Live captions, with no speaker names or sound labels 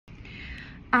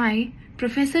I,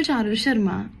 Professor Charul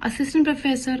Sharma, Assistant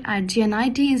Professor at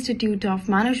Gniot Institute of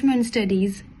Management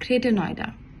Studies, Greater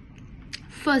Noida.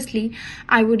 Firstly,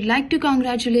 I would like to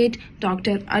congratulate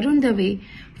Dr. Arun Dave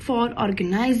for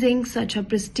organizing such a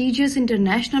prestigious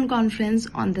international conference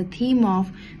on the theme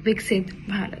of Viksit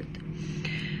Bharat.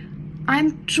 I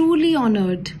am truly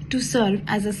honored to serve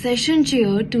as a session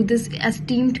chair to this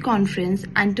esteemed conference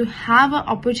and to have an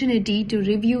opportunity to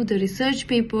review the research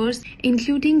papers,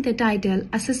 including the title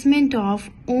Assessment of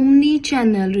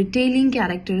Omni-Channel Retailing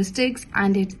Characteristics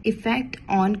and its Effect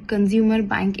on Consumer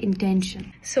Buying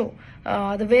Intention. So,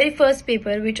 the very first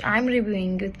paper which I am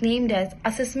reviewing is named as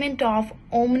Assessment of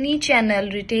Omni-Channel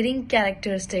Retailing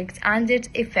Characteristics and its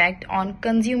Effect on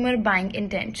Consumer Buying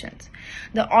Intentions.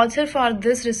 The author for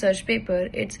this research paper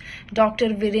is Dr.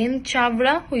 Virendra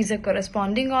Chavda, who is a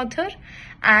corresponding author,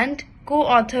 and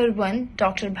co-author one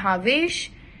Dr. Bhavesh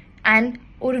and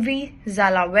Urvi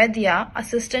Zalavedya,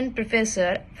 Assistant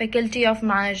Professor, Faculty of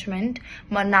Management,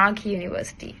 Manag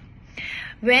University.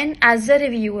 When as a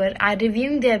reviewer I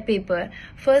reviewing their paper,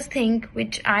 first thing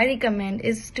which I recommend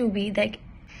is to be like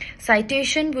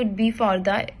citation would be for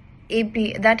the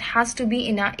AP that has to be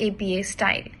in a APA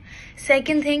style.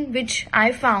 Second thing which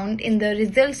I found in the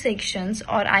result sections,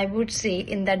 or I would say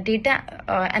in the data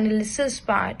analysis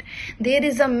part, there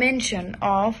is a mention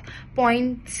of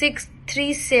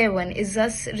 0.637 is a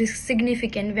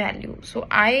significant value. So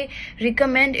I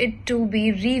recommend it to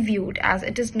be reviewed as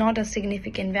it is not a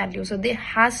significant value. So they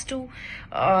has to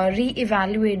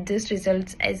re-evaluate these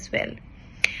results as well.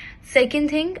 Second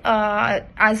thing,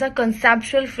 as a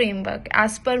conceptual framework,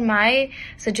 as per my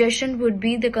suggestion would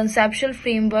be the conceptual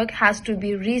framework has to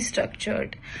be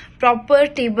restructured. Proper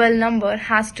table number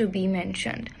has to be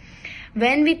mentioned.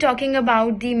 When we talking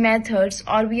about the methods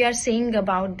or we are saying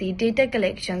about the data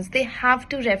collections, they have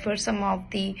to refer some of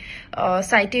the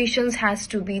citations has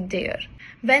to be there.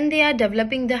 When they are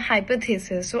developing the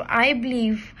hypothesis, so I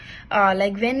believe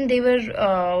like when they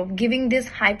were giving this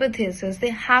hypothesis, they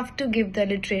have to give the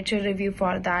literature review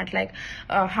for that, like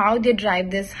how they drive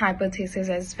this hypothesis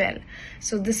as well.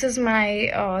 So this is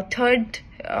my third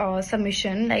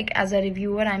submission. Like as a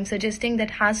reviewer, I'm suggesting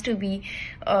that has to be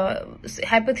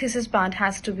hypothesis part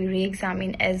has to be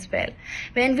re-examined as well.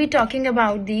 When we talking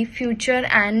about the future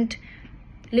and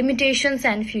limitations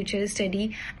and future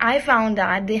study, I found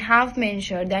that they have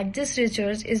mentioned that this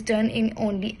research is done in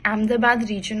only Ahmedabad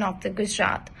region of the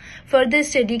Gujarat. Further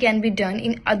study can be done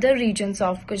in other regions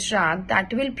of Gujarat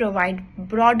that will provide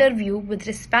broader view with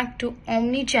respect to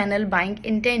omni-channel buying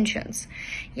intentions.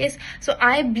 Yes, so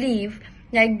I believe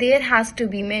like there has to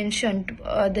be mentioned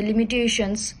the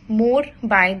limitations more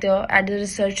by the at the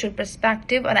researcher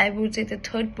perspective, or I would say the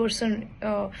third person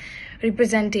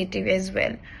representative as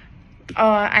well.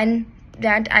 And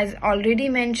that, as already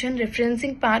mentioned,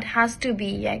 referencing part has to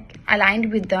be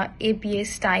aligned with the APA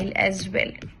style as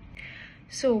well.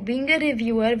 So being a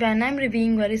reviewer, when I'm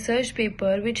reviewing a research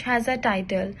paper which has a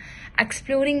title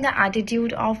Exploring the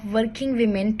Attitude of Working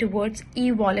Women Towards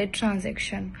E-Wallet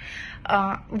Transaction,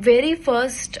 very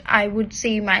first I would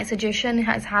say my suggestion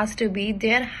has to be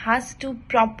there has to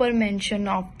proper mention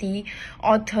of the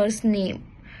author's name.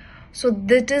 So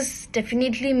that is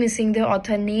definitely missing the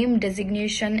author name,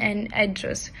 designation and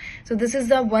address. So this is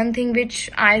the one thing which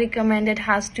I recommend it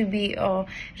has to be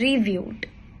reviewed.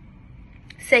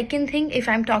 Second thing, if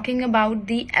I'm talking about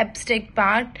the abstract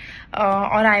part,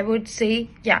 or I would say,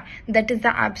 yeah, that is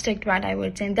the abstract part I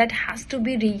would say, that has to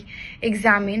be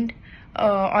re-examined. Or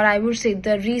I would say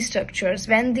the restructures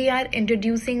when they are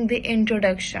introducing the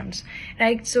introductions,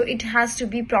 right? So it has to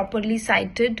be properly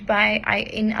cited by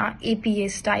in a APA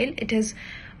style. It is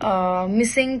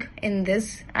missing in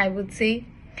this, I would say.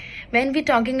 When we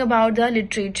talking about the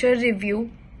literature review,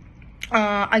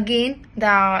 again the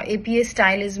APA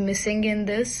style is missing in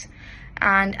this.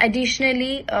 And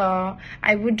additionally,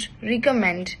 I would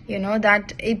recommend,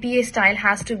 that APA style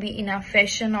has to be in a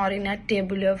fashion or in a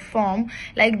tabular form.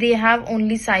 Like they have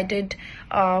only cited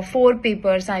 4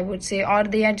 papers, I would say, or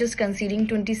they are just considering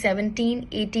 2017,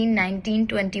 18, 19,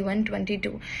 21,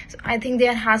 22. So I think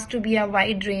there has to be a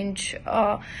wide range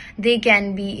they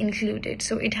can be included.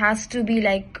 So it has to be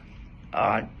like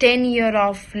 10 year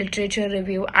of literature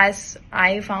review, as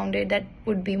I found it, that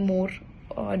would be more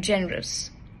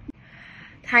generous.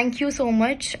 Thank you so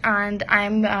much, and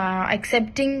I'm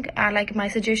accepting, like my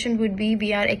suggestion would be,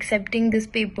 we are accepting this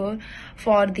paper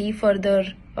for the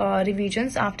further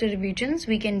revisions. After revisions,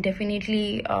 we can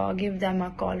definitely give them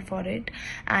a call for it,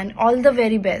 and all the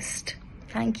very best.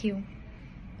 Thank you.